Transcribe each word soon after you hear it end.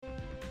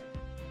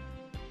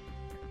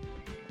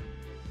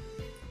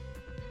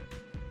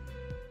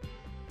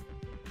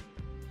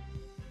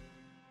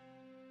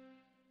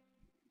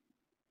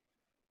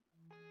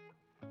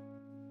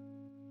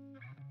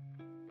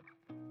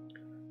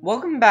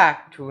Welcome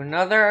back to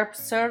another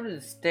episode of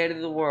the State of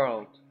the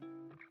World.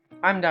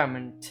 I'm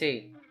Diamond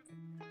T.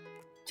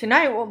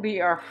 Tonight will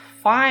be our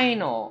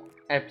final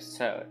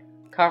episode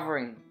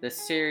covering the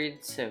Syrian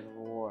Civil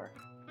War.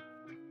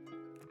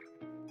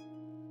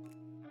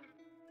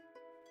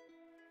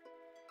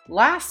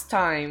 Last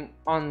time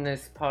on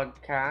this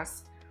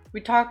podcast,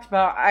 we talked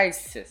about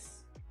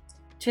ISIS.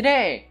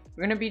 Today,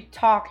 we're going to be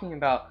talking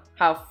about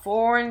how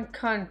foreign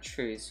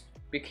countries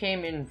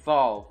became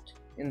involved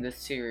in the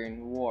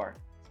Syrian war.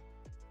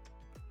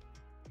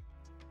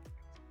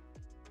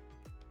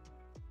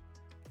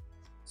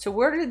 So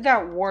where did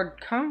that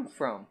word come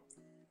from?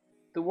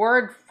 The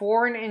word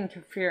foreign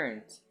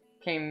interference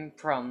came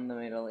from the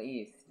Middle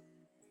East.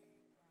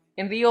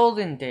 In the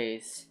olden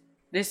days,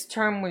 this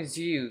term was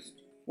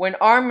used when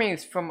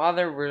armies from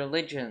other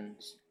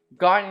religions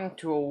got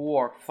into a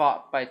war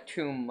fought by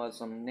two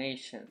Muslim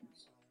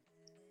nations.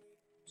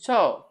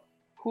 So,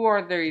 who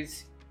are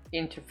these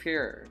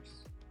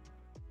interferers?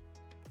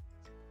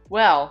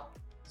 Well,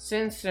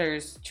 since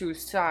there's two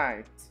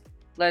sides,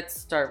 let's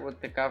start with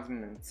the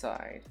government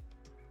side.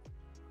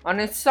 On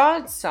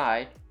Assad's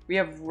side, we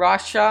have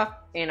Russia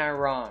and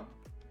Iran.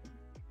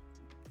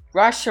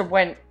 Russia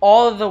went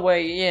all the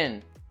way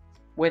in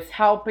with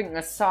helping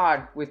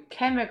Assad with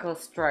chemical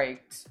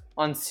strikes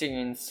on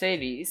Syrian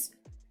cities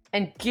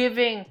and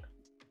giving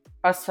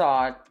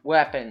Assad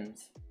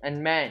weapons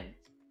and men.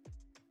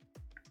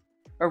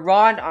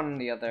 Iran, on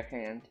the other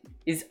hand,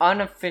 is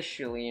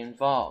unofficially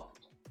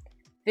involved.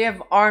 They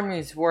have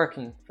armies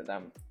working for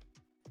them.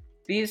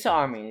 These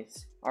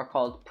armies are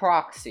called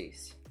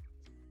proxies.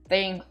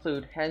 They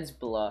include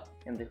Hezbollah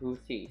and the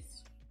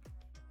Houthis.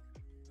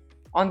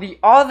 On the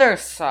other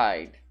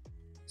side,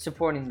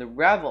 supporting the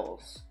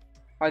rebels,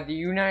 are the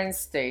United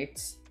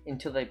States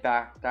until they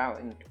backed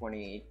out in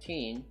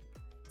 2018,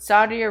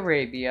 Saudi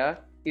Arabia,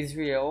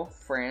 Israel,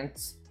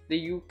 France,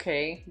 the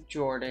UK,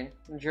 Jordan,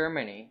 and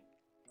Germany.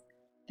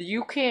 The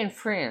UK and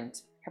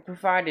France have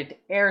provided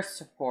air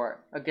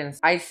support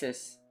against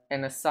ISIS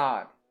and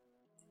Assad.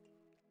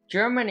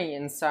 Germany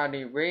and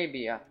Saudi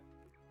Arabia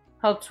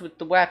helps with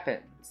the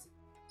weapons,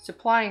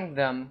 supplying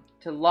them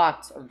to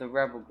lots of the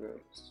rebel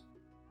groups.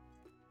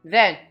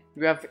 Then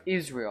you have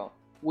Israel,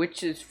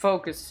 which is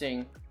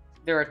focusing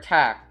their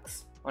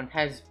attacks on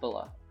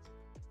Hezbollah.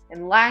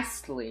 And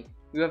lastly,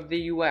 you have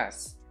the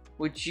US,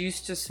 which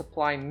used to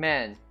supply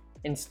men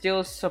and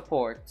still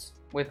supports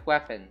with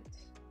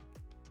weapons.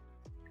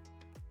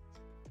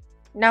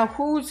 Now,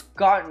 who's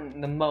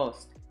gotten the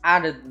most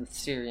out of the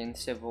Syrian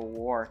civil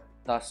war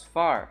thus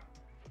far?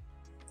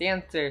 The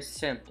answer is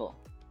simple: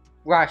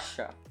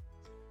 Russia.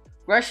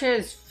 Russia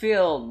has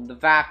filled the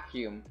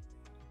vacuum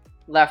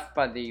left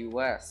by the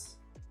US.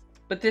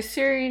 But the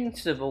Syrian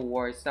civil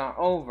war is not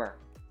over.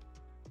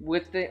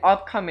 With the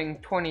upcoming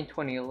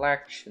 2020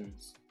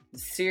 elections, the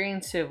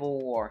Syrian civil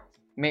war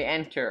may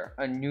enter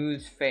a new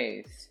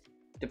phase,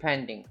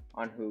 depending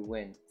on who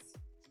wins.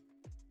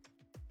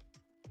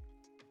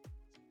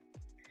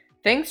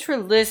 Thanks for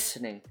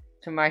listening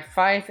to my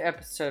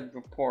 5-episode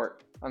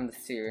report on the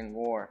Syrian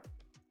war.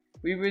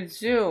 We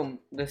resume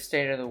the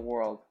State of the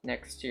World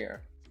next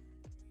year.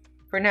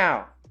 For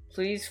now,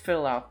 please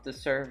fill out the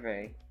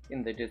survey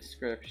in the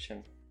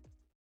description.